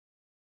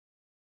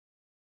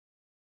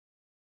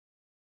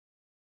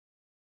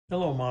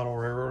Hello model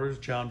railroaders,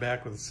 John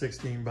back with a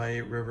 16 by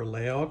 8 river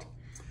layout.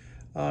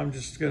 I'm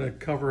just going to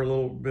cover a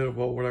little bit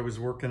about what I was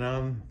working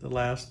on the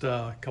last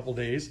couple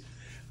days.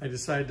 I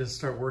decided to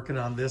start working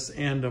on this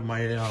end of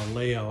my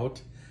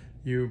layout.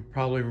 You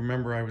probably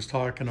remember I was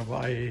talking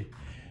about it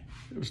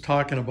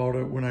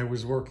when I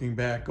was working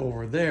back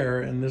over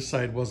there, and this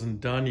side wasn't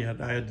done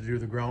yet. I had to do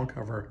the ground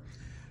cover.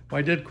 Well,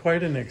 I did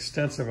quite an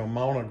extensive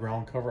amount of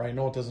ground cover. I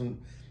know it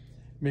doesn't,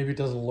 maybe it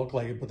doesn't look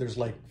like it, but there's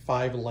like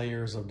 5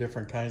 layers of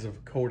different kinds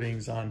of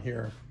coatings on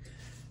here.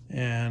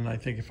 And I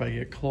think if I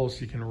get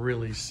close, you can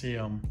really see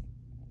them.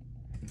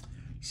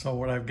 So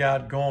what I've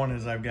got going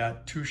is I've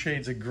got 2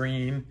 shades of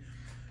green,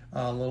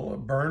 a little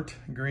burnt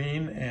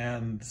green,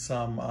 and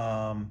some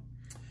my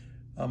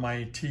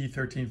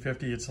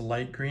T1350, it's a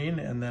light green,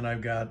 and then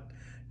I've got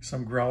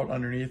some grout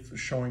underneath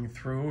showing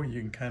through. You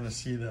can kind of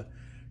see the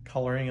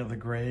coloring of the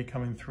gray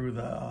coming through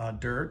the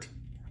dirt,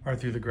 or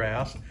through the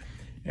grass.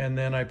 And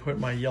then I put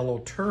my yellow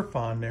turf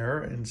on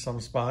there in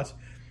some spots.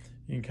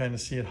 You can kind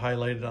of see it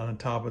highlighted on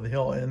the top of the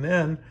hill. And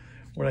then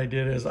what I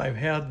did is I've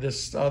had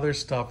this other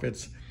stuff.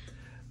 It's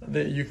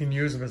that you can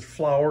use them as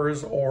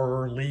flowers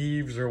or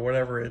leaves or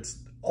whatever. It's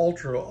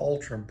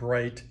ultra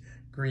bright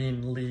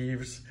green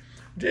leaves.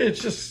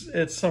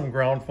 It's some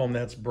ground foam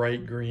that's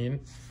bright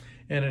green,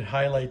 and it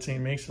highlights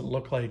and makes it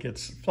look like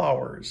it's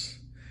flowers.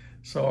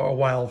 So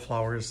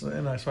wildflowers.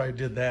 And so I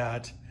did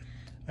that.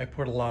 I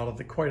put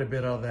quite a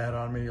bit of that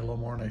on, maybe a little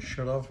more than I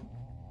should have.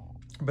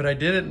 But I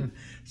did it in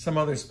some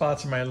other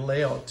spots in my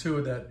layout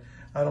too that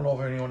I don't know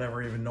if anyone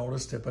ever even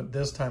noticed it, but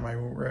this time I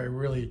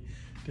really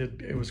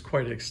did. It was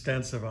quite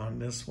extensive on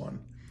this one,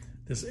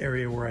 this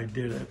area where I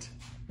did it.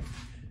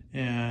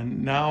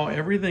 And now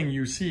everything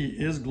you see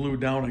is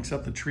glued down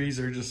except the trees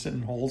are just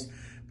sitting holes,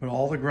 but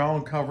all the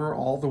ground cover,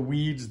 all the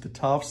weeds, the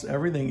tufts,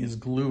 everything is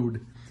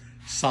glued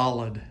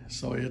solid.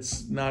 So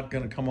it's not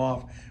gonna come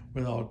off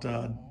without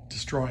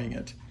destroying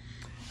it.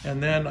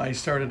 And then I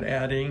started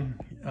adding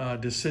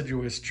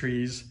deciduous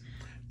trees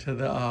to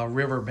the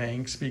river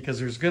banks, because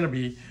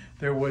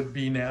there would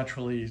be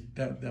naturally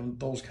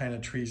those kind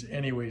of trees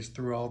anyways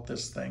throughout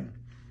this thing.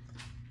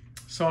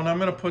 So, and I'm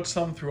going to put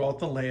some throughout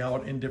the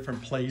layout in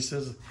different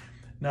places.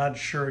 Not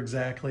sure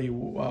exactly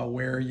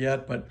where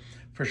yet, but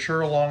for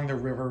sure along the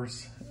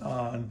rivers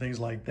and things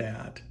like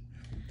that.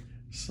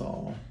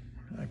 So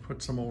I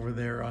put some over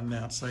there on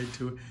that side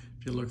too.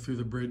 If you look through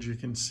the bridge, you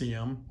can see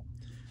them.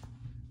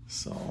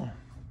 So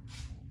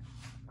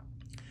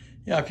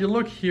yeah, if you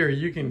look here,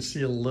 you can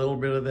see a little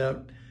bit of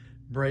that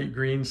bright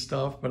green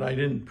stuff, but I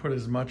didn't put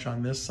as much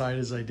on this side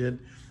as I did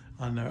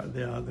on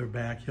the other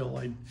back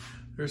hill.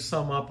 There's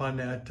some up on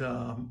that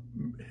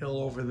hill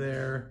over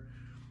there.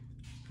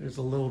 There's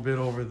a little bit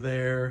over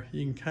there.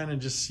 You can kind of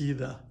just see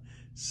the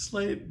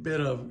slight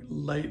bit of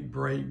light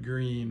bright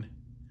green.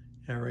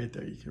 Yeah, right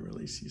there, you can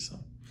really see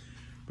some.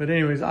 But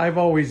anyways, I've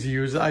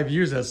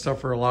used that stuff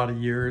for a lot of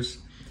years,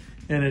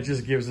 and it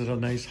just gives it a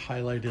nice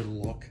highlighted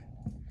look.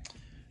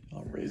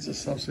 I'll raise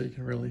this up so you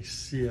can really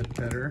see it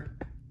better.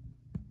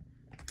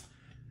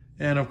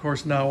 And of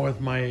course now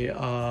with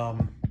my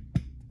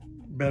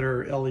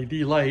better LED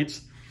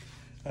lights,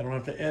 I don't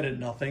have to edit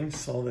nothing.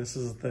 So this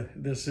is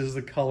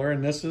the color,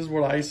 and this is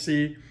what I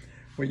see,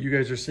 what you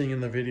guys are seeing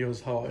in the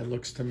videos, how it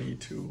looks to me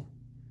too.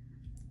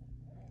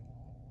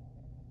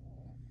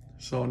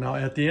 So now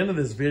at the end of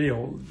this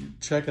video,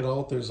 check it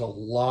out. There's a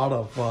lot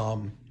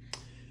of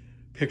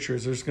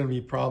pictures. There's going to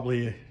be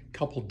probably a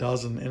couple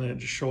dozen, and it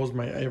just shows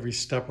my every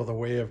step of the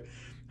way of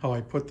how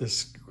I put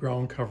this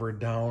ground cover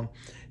down.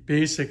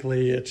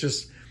 Basically,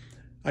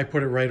 I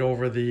put it right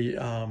over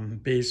the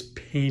base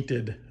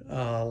painted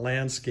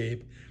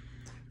landscape.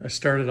 I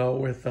started out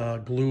with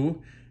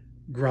glue,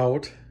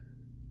 grout,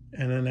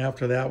 and then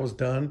after that was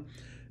done,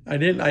 I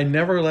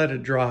never let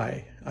it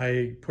dry.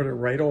 I put it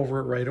right over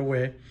it right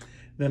away.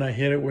 Then I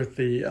hit it with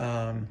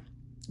the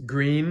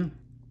green,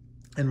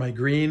 and my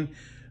green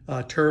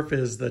turf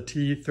is the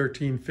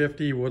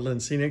T1350 Woodland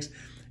Scenics,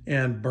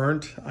 and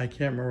burnt, I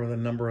can't remember the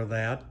number of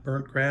that,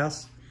 burnt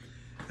grass.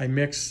 I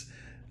mix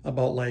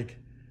about like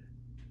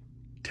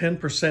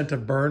 10%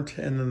 of burnt,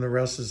 and then the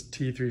rest is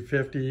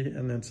T350,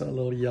 and then it's a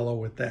little yellow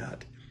with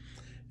that.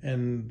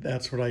 And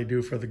that's what I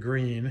do for the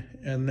green.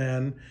 And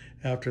then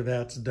after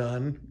that's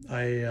done,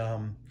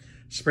 I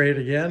spray it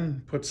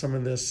again, put some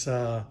of this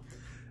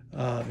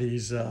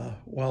these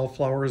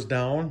wildflowers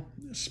down,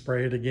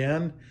 spray it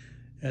again,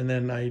 and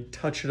then I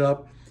touch it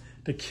up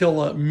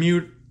to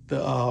mute the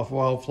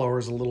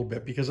wildflowers a little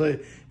bit, because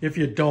if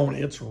you don't,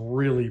 it's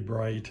really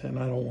bright, and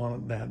I don't want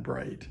it that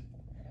bright.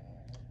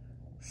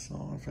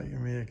 So if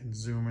maybe I can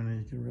zoom in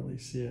and you can really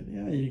see it.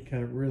 Yeah, you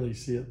can really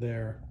see it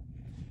there.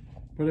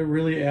 But it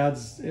really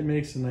it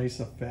makes a nice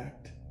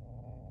effect.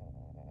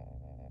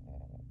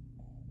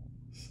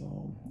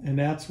 So, and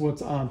that's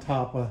what's on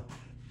top of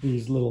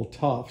these little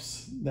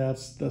tufts.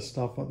 That's the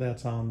stuff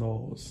that's on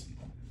those.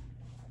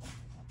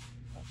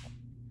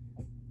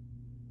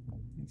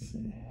 Let's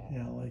see,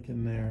 yeah, like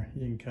in there,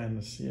 you can kind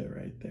of see it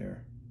right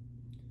there.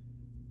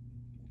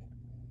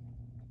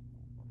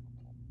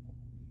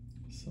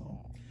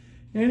 So,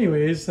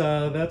 anyways,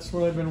 that's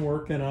what I've been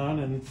working on,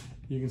 and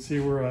you can see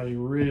where I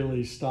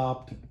really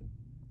stopped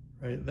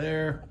right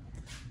there.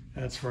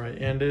 That's where I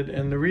ended.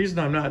 And the reason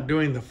I'm not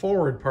doing the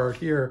forward part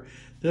here,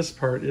 this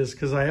part, is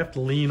because I have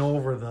to lean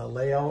over the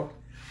layout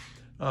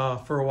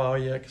for a while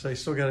yet, because I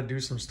still got to do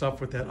some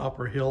stuff with that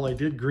upper hill. I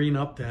did green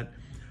up that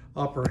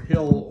upper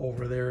hill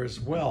over there as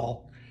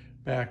well,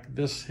 back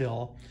this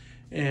hill,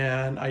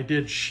 and I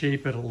did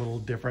shape it a little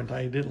different.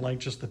 I didn't like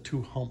just the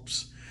two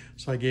humps,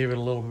 so I gave it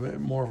a little bit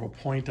more of a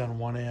point on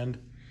one end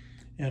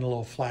and a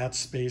little flat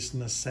space in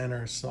the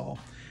center. So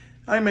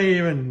I may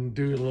even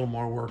do a little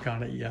more work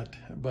on it yet,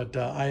 but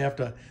I have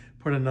to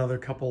put another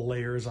couple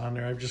layers on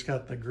there. I've just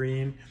got the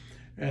green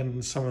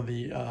and some of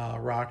the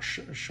rock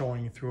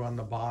showing through on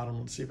the bottom.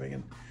 Let's see if I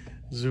can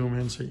zoom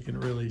in so you can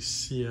really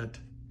see it.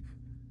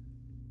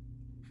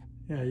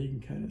 Yeah, you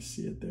can kind of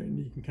see it there, and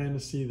you can kind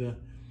of see the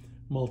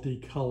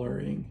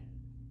multicoloring.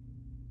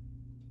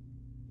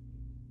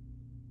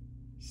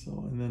 So,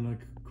 and then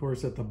of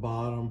course at the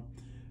bottom,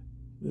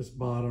 this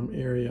bottom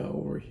area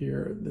over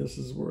here, this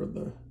is where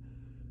the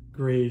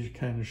gray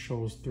kind of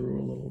shows through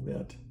a little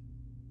bit.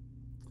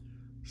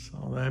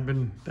 So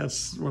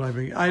that's what I've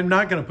been, I'm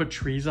not going to put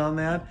trees on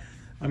that.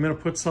 I'm going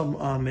to put some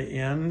on the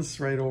ends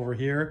right over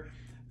here.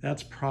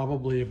 That's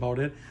probably about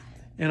it.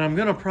 And I'm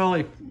going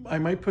to I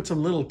might put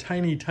some little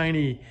tiny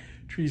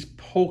trees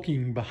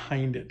poking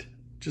behind it,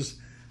 just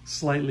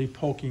slightly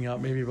poking up,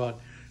 maybe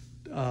about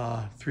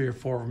 3 or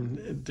 4 of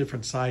them,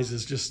 different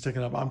sizes, just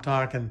sticking up. I'm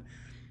talking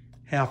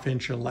 ½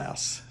 inch or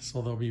less.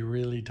 So they'll be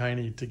really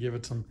tiny to give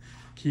it some,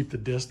 keep the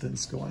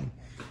distance going.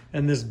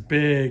 And this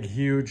big,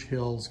 huge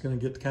hill is going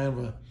to get kind of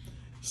a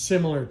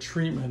similar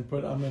treatment,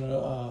 but I'm going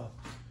to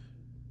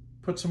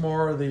put some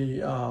more of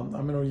the, I'm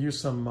going to use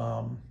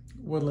some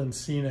Woodland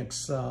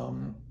Scenics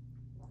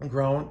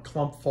ground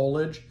clump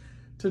foliage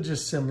to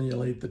just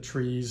simulate the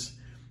trees.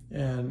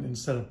 And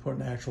instead of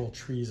putting actual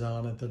trees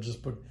on it, they'll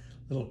just put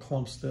little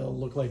clumps that'll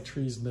look like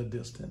trees in the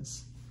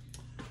distance.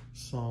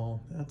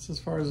 So that's as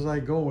far as I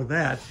go with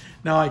that.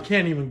 Now I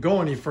can't even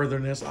go any further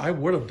than this. I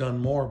would have done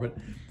more, but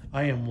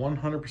I am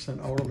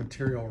 100% out of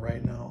material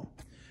right now.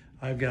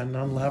 I've got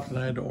none left, and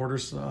I had to order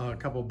a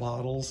couple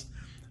bottles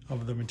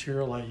of the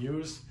material I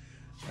used.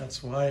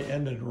 That's why I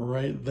ended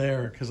right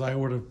there, because I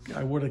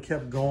would have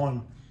kept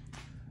going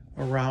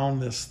around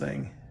this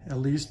thing, at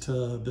least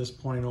to this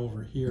point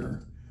over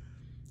here,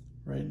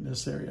 right in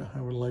this area.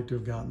 I would like to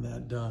have gotten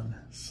that done.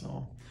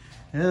 So,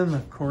 and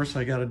of course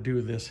I got to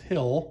do this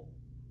hill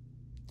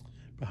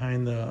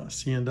behind the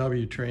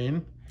C&W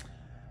train.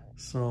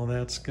 So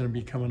that's going to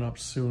be coming up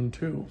soon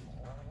too.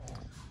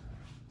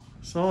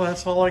 So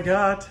that's all I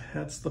got.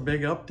 That's the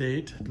big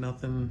update.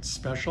 Nothing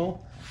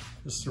special,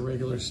 just the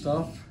regular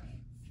stuff.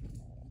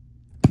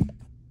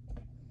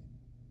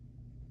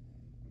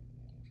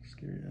 Just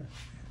give you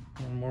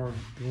one more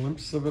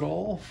glimpse of it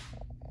all.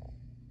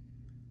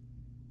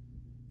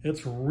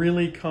 It's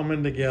really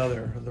coming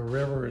together. The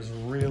river is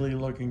really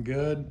looking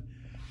good.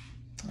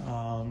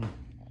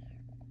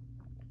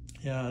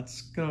 Yeah,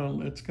 it's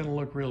gonna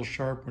look real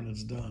sharp when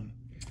it's done.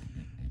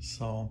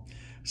 So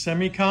send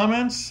me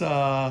comments,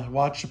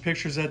 watch the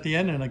pictures at the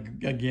end, and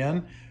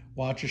again,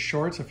 watch the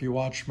shorts. If you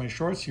watched my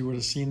shorts, you would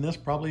have seen this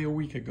probably a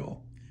week ago.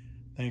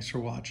 Thanks for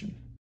watching.